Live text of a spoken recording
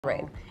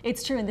Right.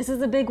 It's true. And this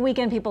is a big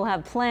weekend. People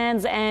have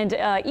plans, and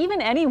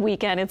even any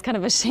weekend, it's kind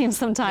of a shame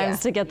sometimes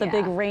to get the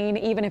big rain,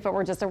 even if it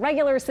were just a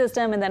regular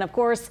system. And then, of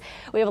course,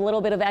 we have a little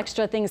bit of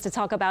extra things to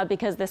talk about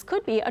because this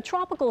could be a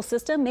tropical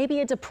system, maybe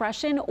a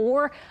depression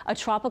or a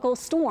tropical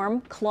storm,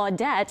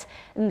 Claudette,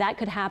 and that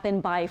could happen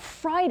by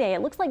Friday.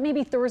 It looks like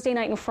maybe Thursday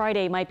night and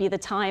Friday might be the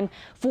time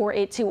for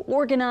it to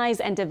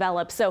organize and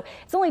develop. So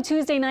it's only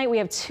Tuesday night. We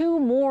have 2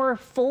 more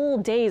full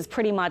days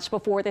pretty much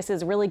before this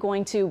is really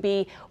going to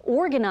be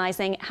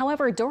organizing.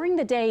 However, during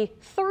the day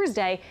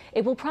Thursday,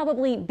 it will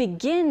probably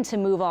begin to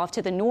move off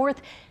to the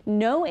north.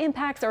 No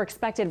impacts are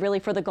expected really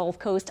for the Gulf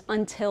Coast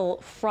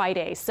until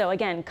Friday. So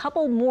again,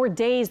 couple more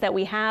days that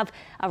we have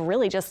of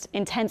really just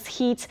intense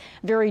heat,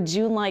 very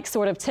June-like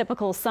sort of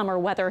typical summer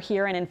weather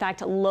here. And in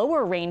fact,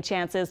 lower rain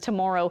chances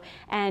tomorrow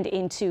and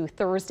into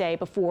Thursday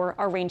before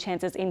our rain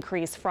chances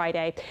increase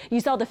Friday.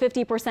 You saw the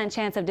 50%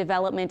 chance of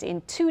development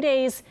in 2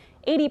 days.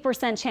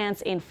 80%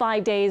 chance in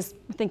 5 days,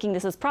 thinking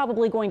this is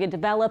probably going to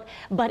develop,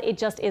 but it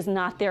just is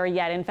not there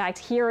yet. In fact,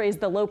 here is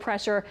the low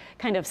pressure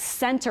kind of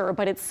center,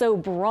 but it's so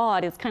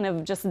broad, it's kind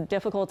of just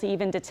difficult to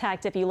even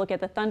detect. If you look at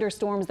the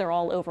thunderstorms, they're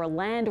all over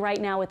land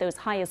right now with those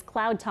highest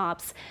cloud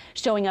tops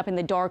showing up in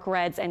the dark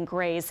reds and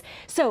grays.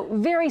 So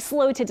very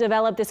slow to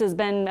develop. This has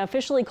been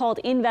officially called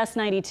Invest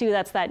 92.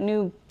 That's that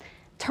new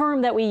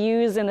term that we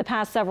use in the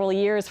past several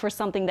years for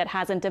something that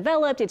hasn't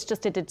developed. It's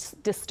just a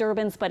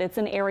disturbance, but it's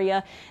an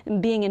area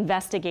being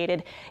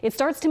investigated. It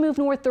starts to move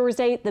north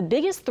Thursday. The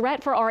biggest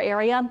threat for our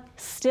area,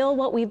 still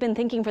what we've been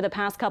thinking for the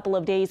past couple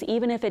of days.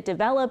 Even if it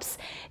develops,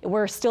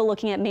 we're still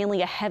looking at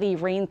mainly a heavy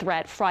rain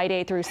threat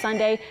Friday through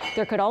Sunday.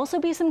 There could also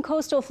be some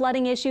coastal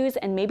flooding issues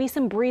and maybe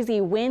some breezy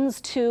winds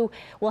too.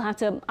 We'll have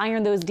to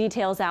iron those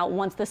details out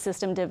once the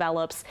system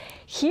develops.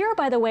 Here,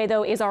 by the way,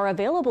 though, is our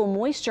available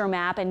moisture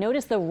map, and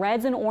notice the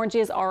reds and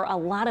oranges are a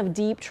lot of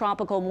deep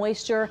tropical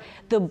moisture.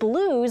 The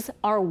blues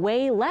are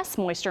way less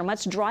moisture,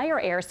 much drier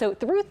air. So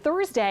through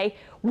Thursday,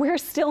 we're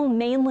still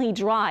mainly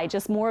dry,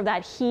 just more of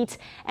that heat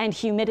and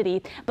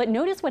humidity. But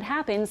notice what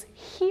happens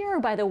here,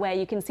 by the way.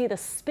 You can see the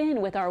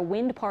spin with our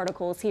wind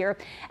particles here.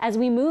 As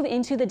we move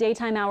into the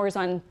daytime hours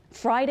on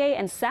Friday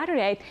and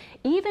Saturday,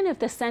 even if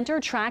the center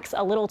tracks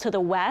a little to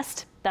the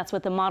west, that's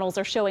what the models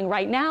are showing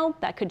right now.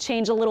 That could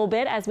change a little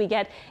bit as we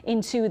get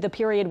into the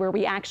period where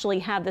we actually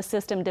have the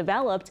system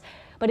developed.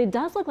 But it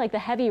does look like the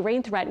heavy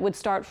rain threat would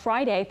start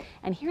Friday.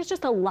 And here's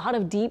just a lot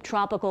of deep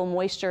tropical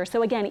moisture.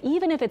 So again,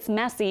 even if it's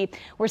messy,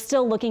 we're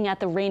still looking at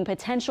the rain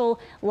potential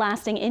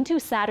lasting into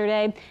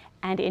Saturday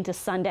and into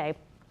Sunday.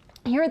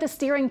 Here are the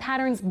steering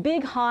patterns.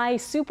 Big high,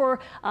 super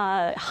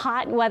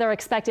hot weather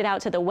expected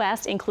out to the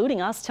west,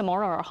 including us.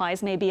 Tomorrow our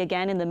highs may be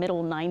again in the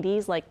middle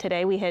 90s, like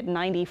today we hit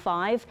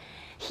 95.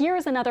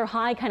 Here's another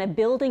high kind of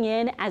building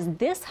in as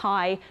this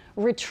high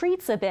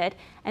retreats a bit.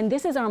 And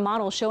this is our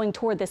model showing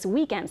toward this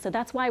weekend. So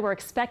that's why we're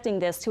expecting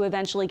this to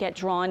eventually get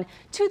drawn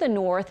to the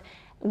north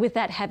with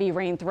that heavy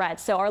rain threat.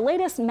 So our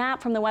latest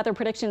map from the Weather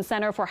Prediction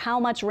Center for how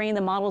much rain,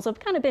 the models have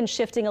kind of been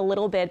shifting a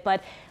little bit,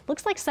 but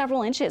looks like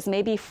several inches,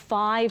 maybe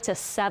 5 to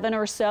 7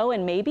 or so,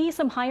 and maybe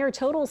some higher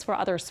totals for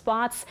other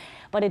spots.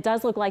 But it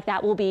does look like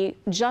that will be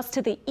just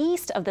to the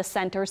east of the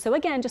center. So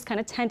again, just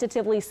kind of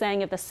tentatively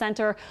saying if the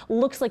center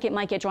looks like it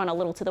might get drawn a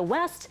little to the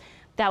west,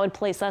 that would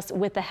place us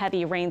with the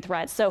heavy rain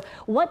threat. So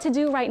what to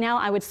do right now,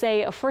 I would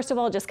say, first of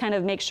all, just kind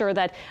of make sure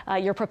that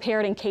you're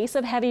prepared in case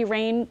of heavy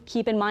rain.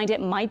 Keep in mind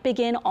it might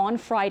begin on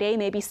Friday,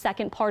 maybe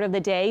second part of the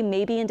day,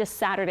 maybe into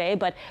Saturday,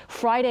 but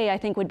Friday I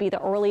think would be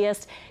the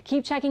earliest.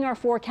 Keep checking our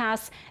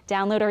forecasts.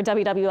 Download our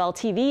WWL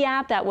TV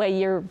app. That way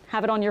you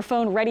have it on your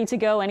phone ready to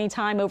go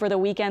anytime over the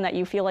weekend that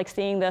you feel like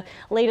seeing the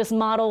latest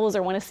models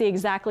or want to see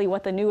exactly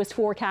what the newest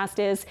forecast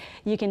is.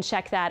 You can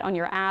check that on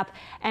your app.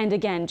 And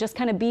again, just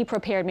kind of be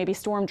prepared. Maybe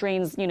storm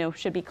drains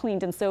should be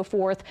cleaned and so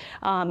forth,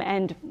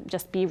 and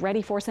just be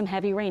ready for some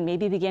heavy rain,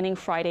 maybe beginning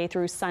Friday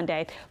through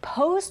Sunday.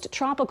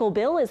 Post-tropical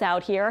Bill is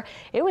out here.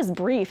 It was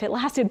brief. It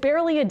lasted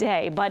barely a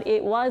day, but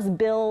it was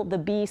Bill, the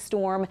B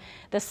storm,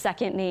 the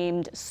second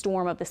named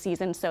storm of the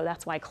season. So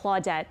that's why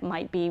Claudette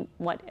might be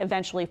what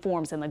eventually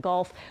forms in the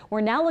Gulf.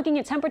 We're now looking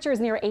at temperatures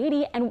near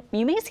 80, and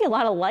you may see a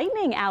lot of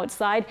lightning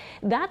outside.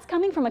 That's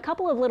coming from a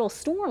couple of little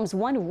storms,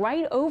 one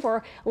right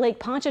over Lake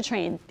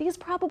Pontchartrain. These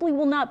probably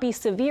will not be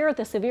severe.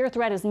 The severe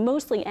threat is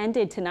mostly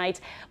ended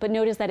tonight, but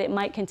notice that it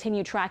might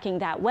continue tracking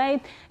that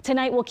way.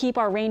 Tonight we'll keep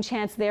our rain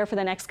chance there for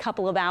the next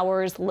couple of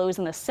hours, lows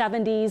in the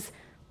 70s.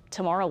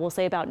 Tomorrow we'll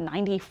say about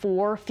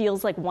 94,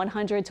 feels like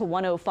 100 to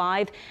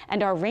 105,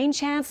 and our rain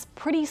chance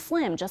pretty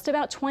slim, just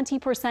about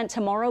 20%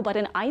 tomorrow, but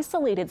an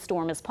isolated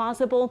storm is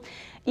possible.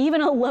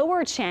 Even a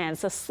lower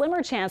chance, a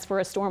slimmer chance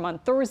for a storm on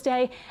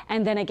Thursday,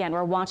 and then again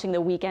we're watching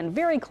the weekend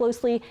very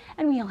closely,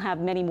 and we'll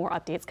have many more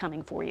updates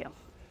coming for you.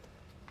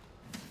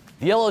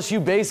 The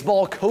LSU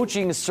baseball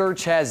coaching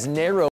search has narrowed.